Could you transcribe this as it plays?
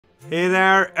Hey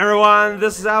there, everyone.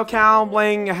 This is Alcal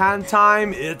playing Hand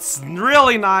Time. It's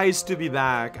really nice to be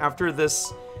back after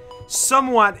this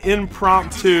somewhat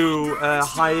impromptu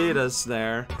hiatus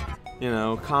there. You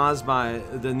know, caused by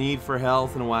the need for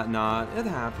health and whatnot. It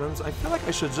happens. I feel like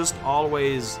I should just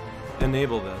always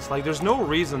enable this. Like, there's no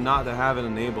reason not to have it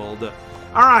enabled.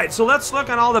 Alright, so let's look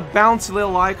at all the bouncy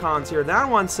little icons here. That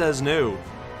one says new.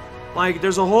 Like,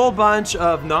 there's a whole bunch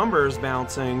of numbers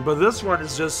bouncing, but this one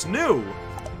is just new.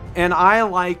 And I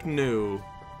like new.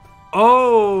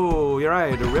 Oh, you're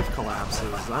right, the rift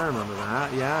collapses. I remember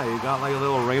that. Yeah, you got like a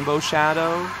little rainbow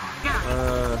shadow.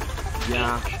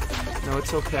 Yeah. No,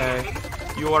 it's okay.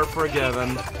 You are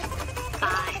forgiven.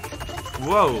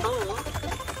 Whoa.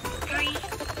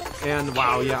 And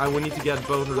wow, yeah, I would need to get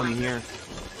both of them here.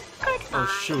 Oh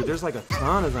shoot, there's like a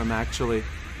ton of them actually.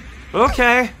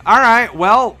 Okay, alright,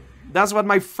 well, that's what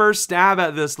my first stab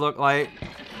at this looked like.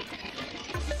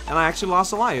 And I actually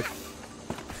lost a life.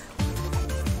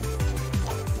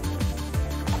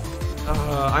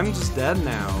 I'm just dead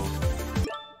now.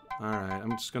 Alright,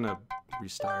 I'm just gonna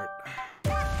restart.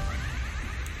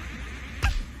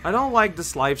 I don't like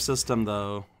this life system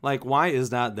though. Like, why is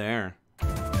that there? So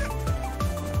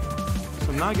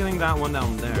I'm not getting that one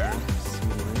down there.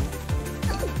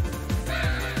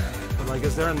 But like,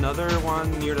 is there another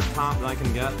one near the top that I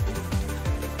can get?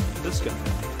 This guy.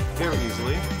 Very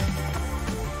easily.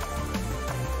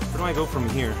 Where do I go from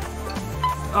here?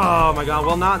 Oh my god,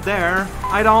 well not there.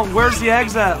 I don't, where's the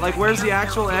exit? Like, where's the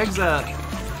actual exit?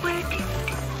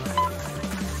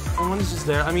 Oh, one is just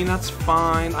there. I mean, that's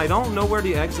fine. I don't know where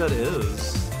the exit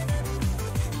is.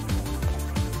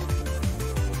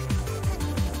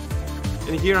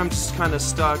 And here I'm just kind of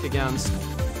stuck against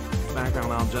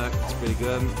background object. It's pretty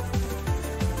good.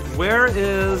 Where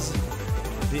is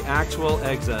the actual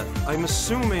exit? I'm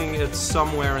assuming it's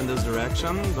somewhere in this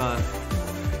direction, but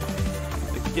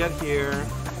I could get here.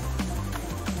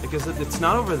 Because it's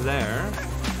not over there.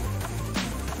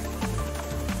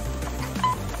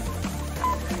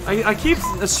 I keep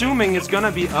assuming it's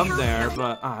gonna be up there,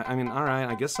 but I mean, alright,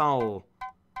 I guess I'll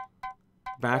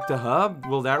back to hub.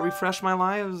 Will that refresh my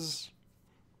lives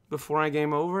before I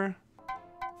game over?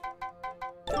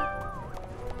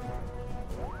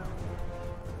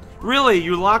 Really,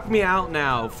 you locked me out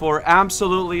now for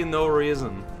absolutely no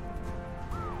reason.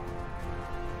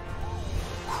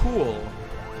 Cool.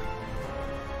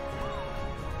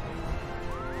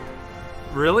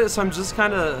 Really? So I'm just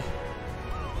kind of...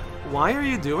 Why are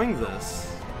you doing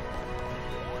this?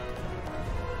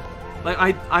 Like,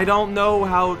 I don't know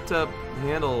how to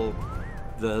handle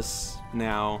this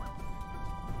now.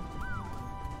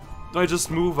 Do I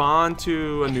just move on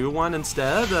to a new one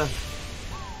instead?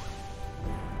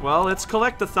 Well, it's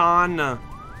collect-a-thon.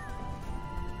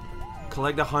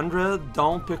 Collect 100,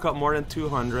 don't pick up more than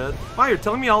 200. Wow, you're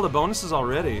telling me all the bonuses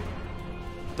already.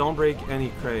 Don't break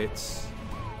any crates.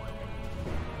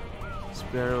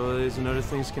 Barrels and other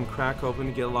things can crack open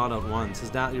to get a lot at once. Is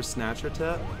that your snatcher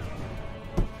tip?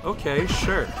 Okay,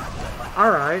 sure.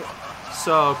 Alright.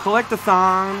 So,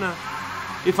 collect-a-thon.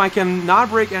 If I can not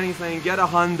break anything, get a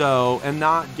hundo, and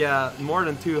not get more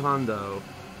than 2 hundo.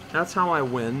 That's how I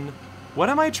win. What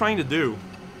am I trying to do?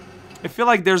 I feel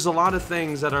like there's a lot of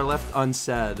things that are left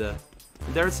unsaid.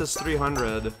 There it says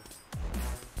 300.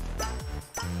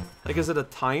 Like, is it a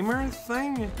timer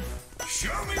thing?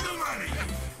 Show me the money!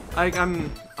 Like,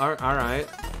 alright.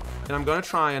 And I'm gonna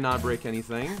try and not break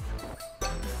anything.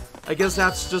 I guess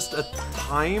that's just a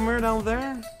timer down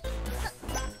there?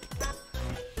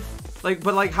 Like,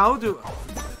 but like, how do...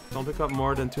 Don't pick up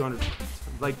more than 200...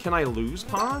 Like, can I lose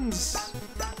pawns?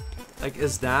 Like,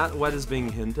 is that what is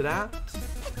being hinted at?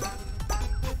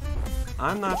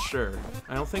 I'm not sure.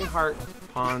 I don't think heart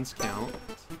pawns count.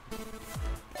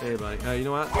 Hey, buddy. You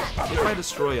know what? If I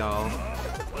destroy y'all...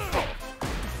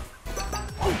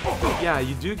 Yeah,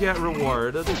 you do get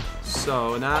rewarded.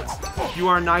 So, and that's... You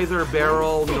are neither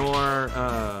barrel nor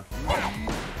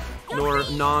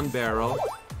non-barrel.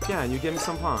 Yeah, and you give me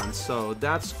some pawns. So,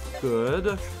 that's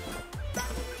good.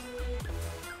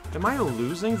 Am I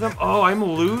losing them? Oh, I'm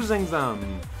losing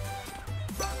them!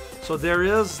 So there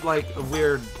is, like, a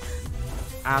weird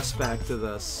aspect to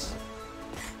this.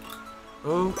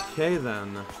 Okay,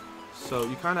 then. So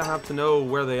you kind of have to know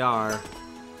where they are.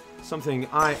 Something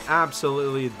I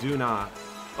absolutely do not.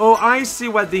 Oh, I see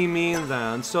what they mean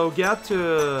then. So get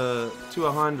to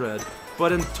 100.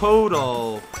 But in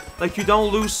total, like, you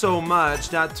don't lose so much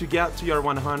that to get to your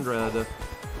 100.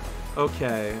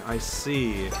 Okay, I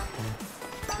see.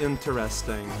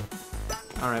 Interesting.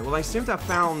 Alright, well, I seem to have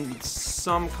found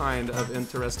some kind of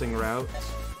interesting route.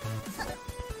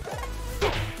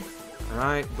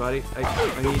 Alright, buddy.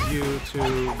 I need you to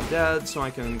be dead so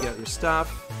I can get your stuff.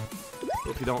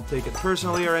 Hope you don't take it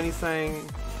personally or anything.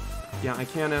 Yeah, I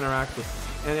can't interact with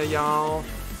any of y'all,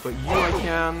 but you I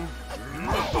can.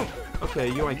 Okay,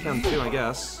 you I can too, I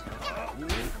guess.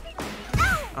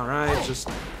 Alright, just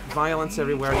violence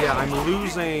everywhere. Yeah, I'm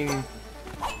losing...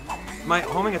 My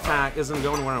homing attack isn't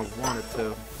going where I want it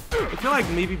to. I feel like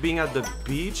maybe being at the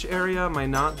beach area might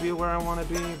not be where I want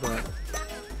to be, but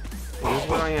it is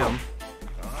where I am.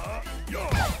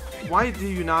 Why do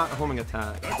you not homing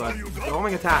attack? But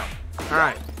homing attack.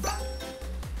 Alright.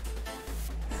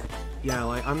 Yeah,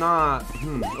 like, I'm not...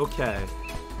 okay.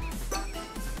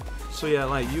 So yeah,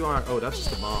 like, you are... Oh, that's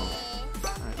just a bomb.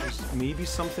 Alright, there's maybe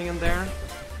something in there.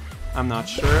 I'm not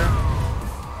sure.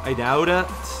 I doubt it.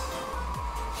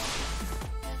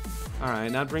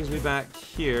 Alright, that brings me back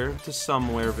here to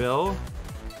Somewhereville.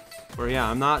 Where, yeah,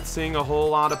 I'm not seeing a whole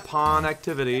lot of pawn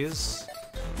activities.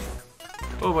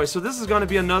 Oh boy, so this is going to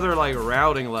be another, like,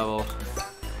 routing level.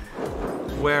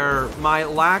 Where my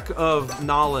lack of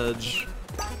knowledge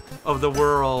of the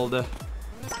world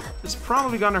is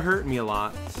probably going to hurt me a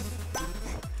lot.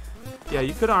 Yeah,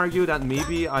 you could argue that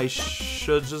maybe I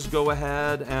should just go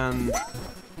ahead and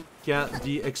get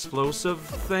the explosive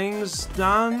things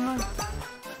done.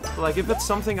 Like, if it's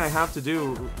something I have to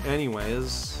do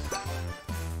anyways,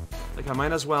 like, I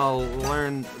might as well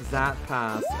learn that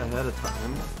path ahead of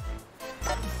time.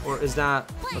 Or is that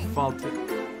a faulty...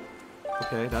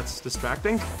 Okay, that's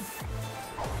distracting.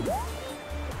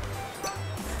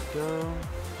 Go.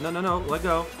 No, let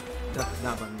go.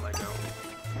 That button, let go.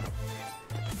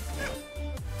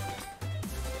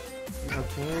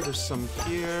 Okay, there's some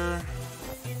here.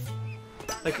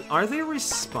 Like, are they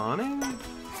respawning?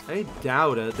 I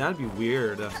doubt it. That'd be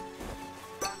weird.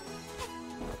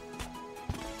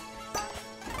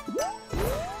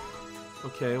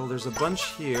 Okay, well, there's a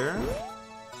bunch here.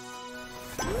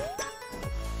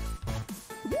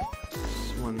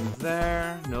 There's one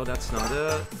there. No, that's not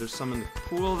it. There's some in the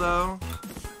pool, though.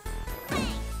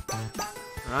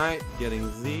 Alright,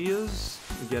 getting these.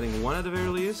 Getting one at the very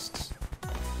least.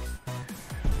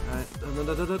 Alright,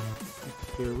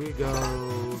 here we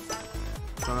go.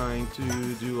 Trying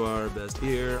to do our best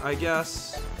here, I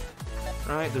guess.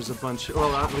 Right, there's a bunch...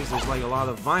 Well, at least there's like a lot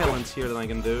of violence here that I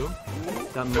can do.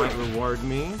 That might reward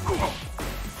me.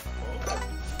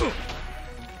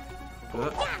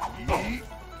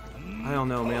 I don't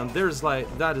know, man. There's like...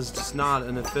 That is just not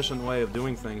an efficient way of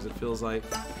doing things, it feels like.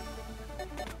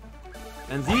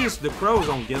 And these, the crows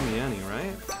don't give me any,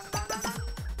 right?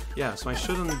 Yeah, so I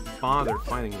shouldn't bother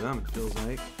fighting them, it feels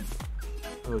like.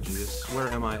 Oh jeez, where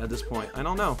am I at this point? I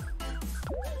don't know.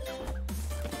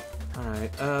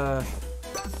 Alright,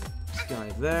 this guy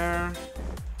there.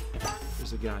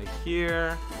 There's a guy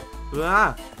here.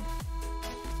 Ah!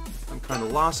 I'm kind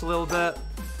of lost a little bit.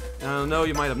 I don't know,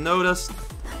 you might have noticed.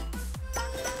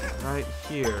 Right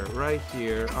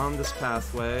here, on this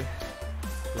pathway.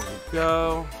 There we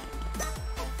go.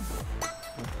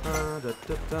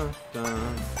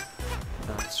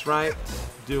 That's right.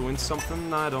 Doing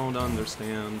something I don't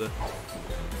understand.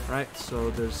 Right,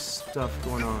 so there's stuff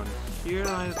going on here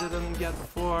I didn't get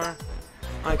before.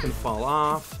 I can fall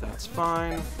off, that's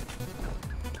fine.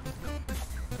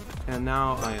 And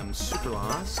now I am super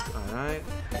lost, alright.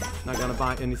 Not gonna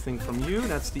buy anything from you,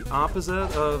 that's the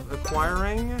opposite of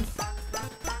acquiring.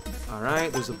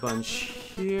 Alright, there's a bunch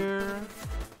here.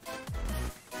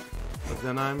 But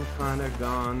then I'm kinda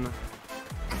gone.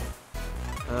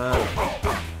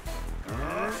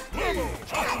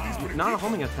 You're not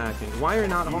homing attacking. Why are you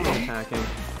not homing attacking?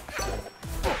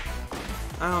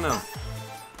 I don't know.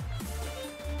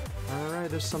 Alright,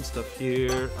 there's some stuff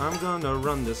here. I'm gonna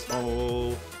run this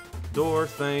whole door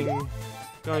thing.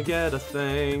 Gonna get a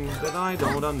thing that I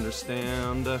don't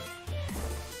understand.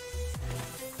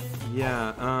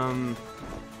 Yeah,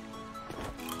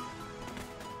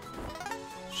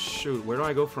 shoot, where do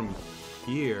I go from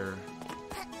here?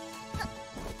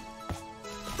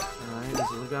 Alright, there's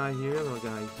a little guy here, little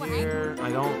guy here.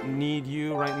 I don't need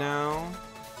you right now.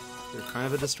 You're kind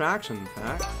of a distraction, in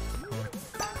fact.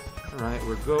 Alright,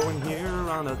 we're going here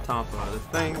on the top of the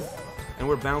thing. And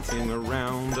we're bouncing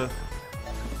around.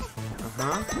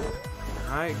 Uh-huh.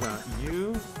 I got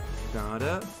you. Got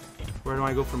it. Where do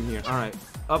I go from here? Alright,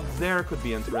 up there could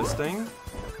be interesting.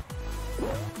 There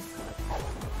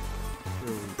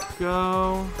we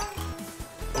go.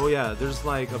 Oh yeah, there's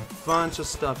like a bunch of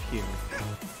stuff here.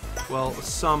 Well,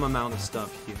 some amount of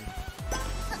stuff here.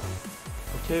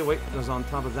 Okay, wait, there's on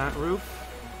top of that roof.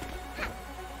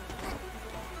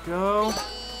 Go.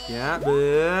 Yeah,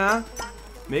 bleh.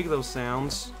 Make those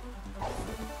sounds.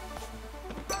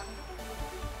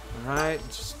 Alright,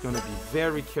 just gonna be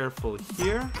very careful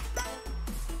here.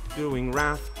 Doing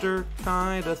rafter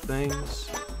kind of things.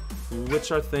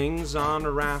 Which are things on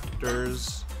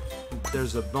rafters.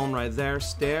 There's a bone right there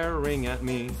staring at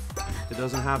me. It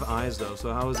doesn't have eyes though,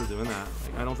 so how is it doing that?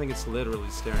 Like, I don't think it's literally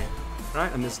staring.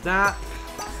 Alright, I missed that.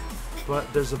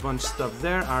 But there's a bunch of stuff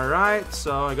there. Alright,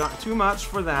 so I got too much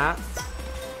for that.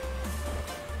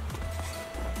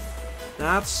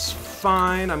 That's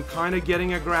fine. I'm kind of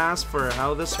getting a grasp for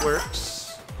how this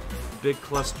works. Big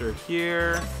cluster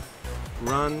here.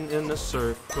 Run in a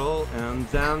circle and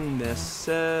then mess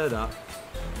it up.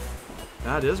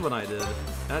 That is what I did.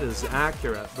 That is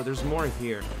accurate, but there's more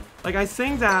here. Like, I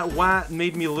think that what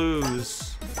made me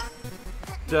lose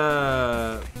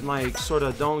the, like, sort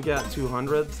of don't get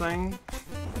 200 thing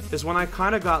is when I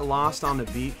kind of got lost on the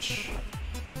beach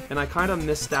and I kind of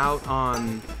missed out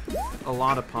on a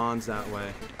lot of ponds that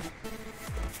way.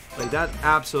 Like, that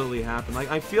absolutely happened.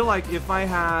 Like, I feel like if I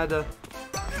had a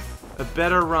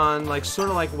better run, like, sort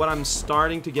of like what I'm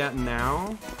starting to get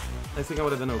now, I think I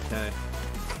would have been okay.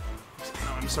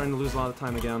 I'm starting to lose a lot of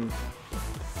time again.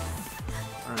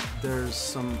 Alright, there's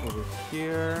some over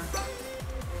here.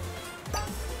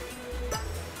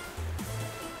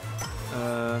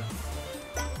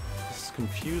 This is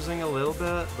confusing a little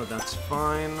bit, but that's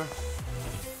fine.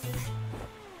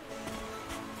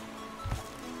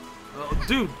 Oh,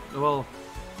 dude! Well,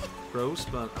 gross,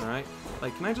 but alright.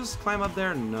 Like, can I just climb up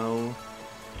there? No.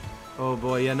 Oh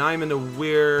boy, yeah, now I'm in a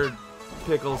weird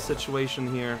pickle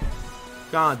situation here.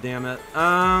 God damn it.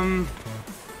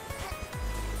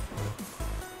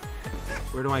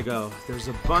 Where do I go? There's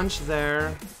a bunch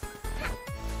there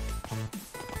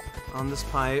on this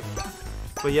pipe.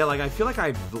 But yeah, like, I feel like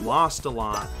I've lost a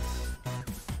lot.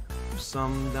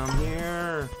 Some down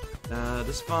here. That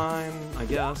is fine, I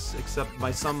guess. Except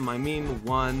by some, I mean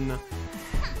one.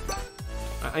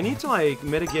 I need to, like,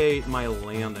 mitigate my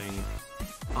landing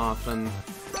often.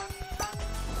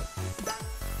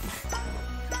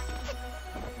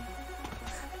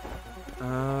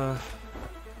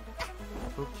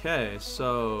 Okay,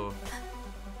 so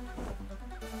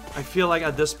I feel like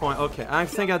at this point, okay, I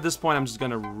think at this point I'm just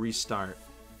gonna restart.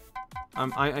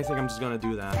 I think I'm just gonna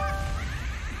do that.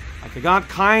 Like, I got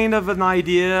kind of an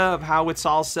idea of how it's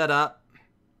all set up.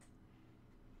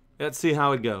 Let's see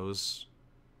how it goes.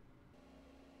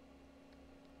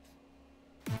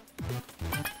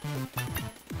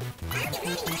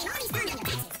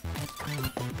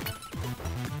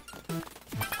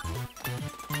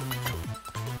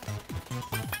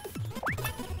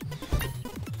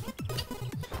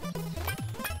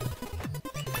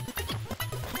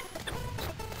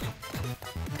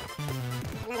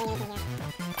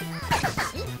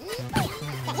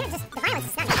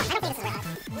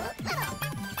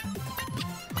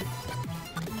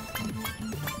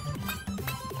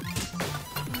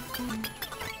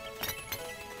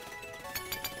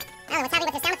 I don't know what's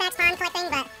happening with the sound effects, pond collecting,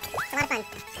 but it's a lot of fun.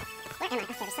 Where am I?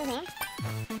 Okay, there's some here.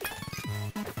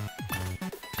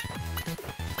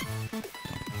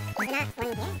 Is there not one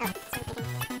here? Oh, something.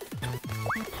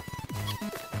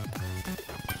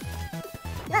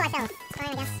 Whoa, I fell. It's fine,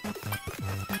 I guess.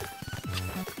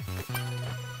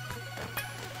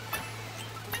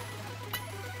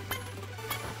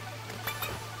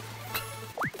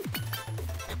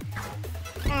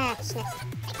 Shit.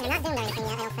 And I'm not doing anything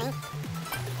yet, I don't think.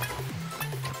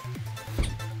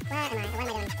 Where am I? What am I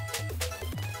doing?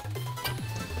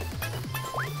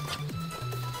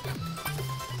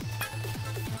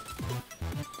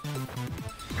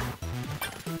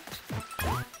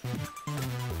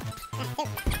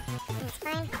 That's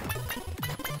fine.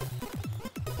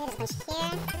 Okay, there's a bunch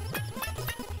here.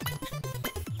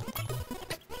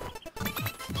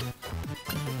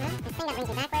 I think that brings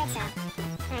me backwards, so...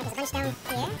 Alright, there's a bunch down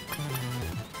here.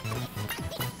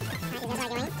 Alright, you guys are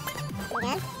going. Pretty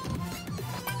good. Good.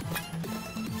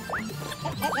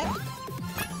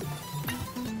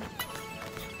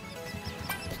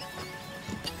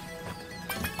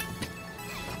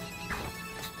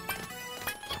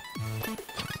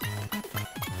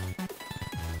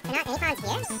 There are not any ponds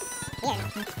here? Here.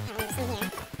 Alright, there's some here.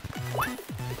 Ooh,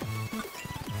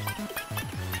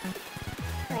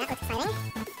 that looks exciting.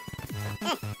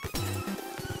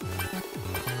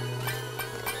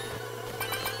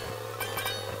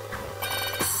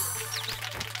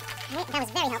 That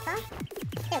was very helpful.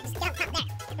 Dude, just get up top there.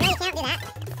 No, you can't do that.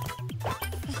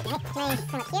 Alright, can I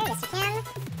come up here? Yes, you can.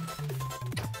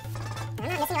 I'm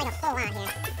not missing like a whole lot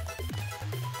here.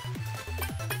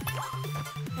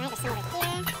 Alright, there's some over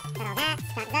here. Got all that.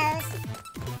 Got those.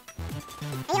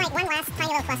 I need like one last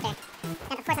tiny little cluster.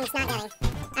 That, of course, I'm just not getting.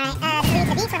 Alright, to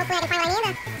the beach, where hopefully I can find what I need.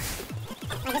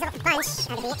 Like, there's a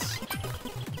the beach.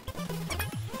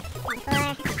 Before,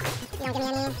 you don't give me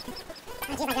any.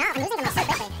 Oh, geez, I'm losing them so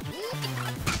quickly.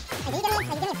 Are you giving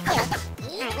me a few?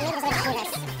 Alright, maybe just let me do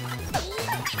this.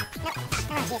 Nope.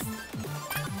 Oh, jeez.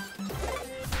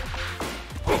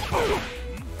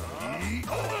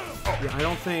 Yeah, I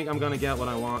don't think I'm gonna get what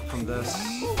I want from this.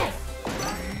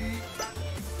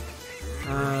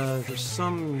 There's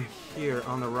some here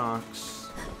on the rocks.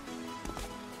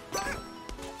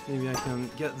 Maybe I can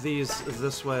get these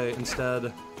this way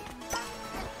instead.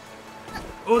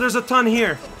 Oh, there's a ton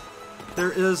here!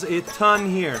 There is a ton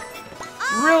here.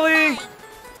 Really?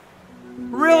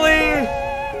 Really?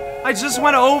 I just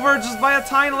went over just by a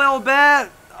tiny little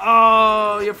bit?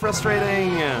 Oh, you're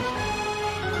frustrating.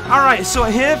 Alright, so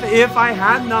if I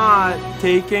had not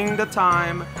taken the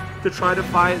time to try to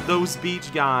fight those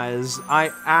beach guys,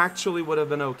 I actually would have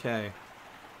been okay.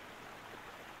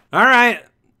 Alright.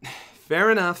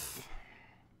 Fair enough.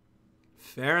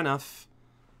 Fair enough.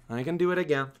 I can do it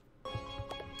again.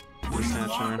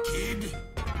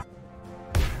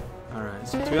 Alright,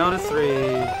 so 2 out of 3.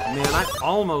 Man, I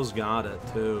almost got it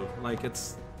too. Like,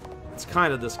 it's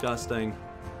kind of disgusting.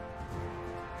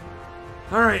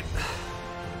 Alright.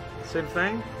 Same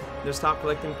thing. Just stop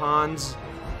collecting pawns.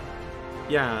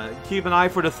 Yeah, keep an eye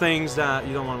for the things that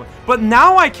you don't want to... But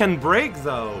now I can break,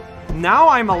 though. Now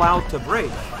I'm allowed to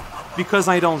break. Because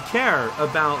I don't care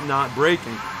about not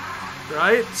breaking.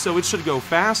 Right? So it should go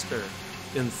faster.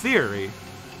 In theory.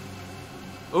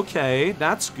 Okay,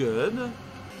 that's good.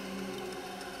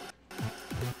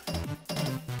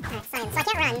 Alright, fine. So I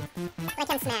can't run, but I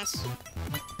can smash.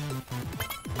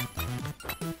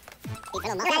 Okay,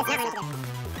 that is not running to do.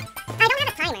 I don't have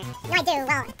a timer. No, I do.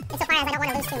 Well, insofar as I don't want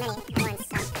to lose too many at once,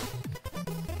 so.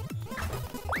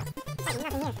 There's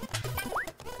nothing here.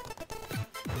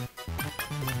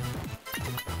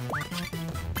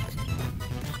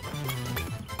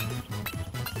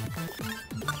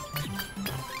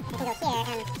 I can go here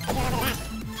and do a little bit of that.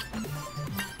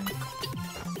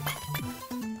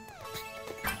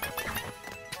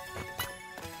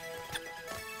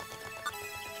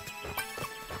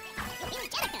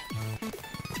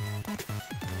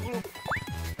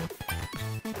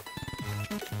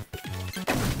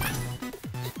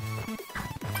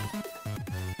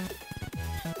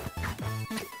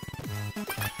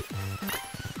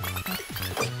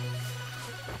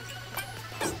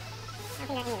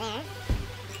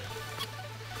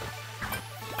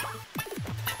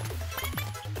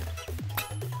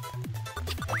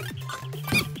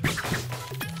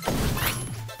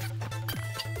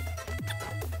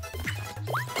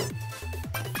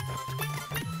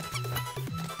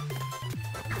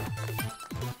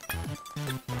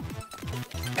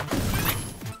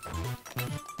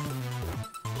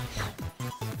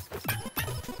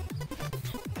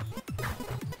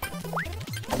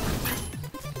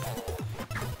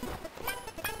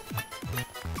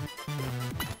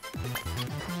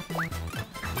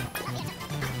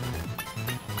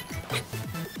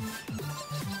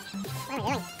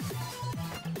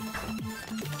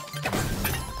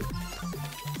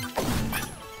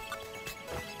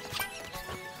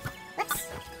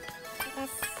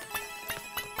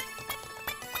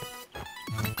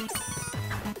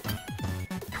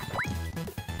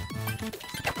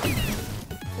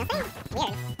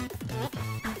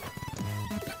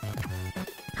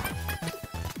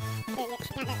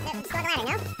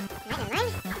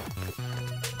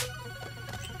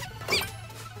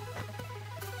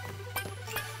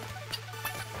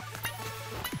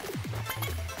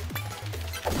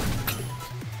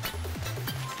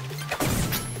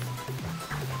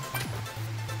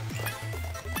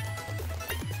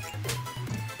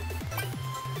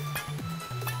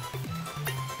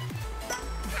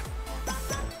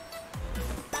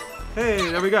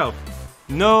 Hey, there we go.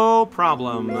 No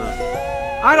problem.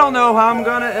 I don't know how I'm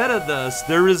gonna edit this.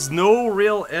 There is no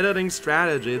real editing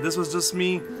strategy. This was just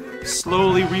me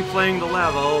slowly replaying the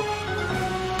level.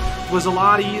 It was a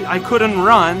lot easier. I couldn't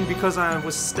run because I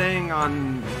was staying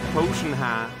on potion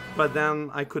hat, but then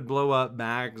I could blow up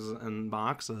bags and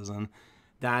boxes, and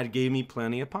that gave me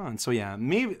plenty of pawns. So yeah,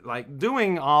 maybe like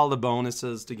doing all the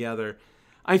bonuses together,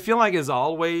 I feel like is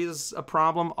always a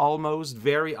problem, almost.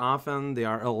 Very often they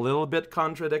are a little bit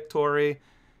contradictory,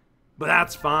 but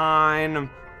that's fine.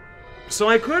 So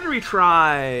I could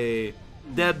retry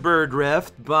Dead Bird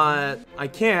Rift, but I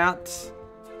can't.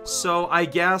 So I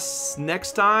guess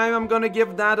next time I'm gonna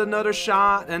give that another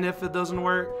shot, and if it doesn't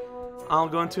work, I'll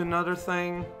go into another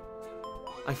thing.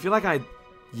 I feel like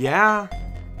yeah,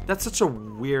 that's such a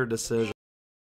weird decision.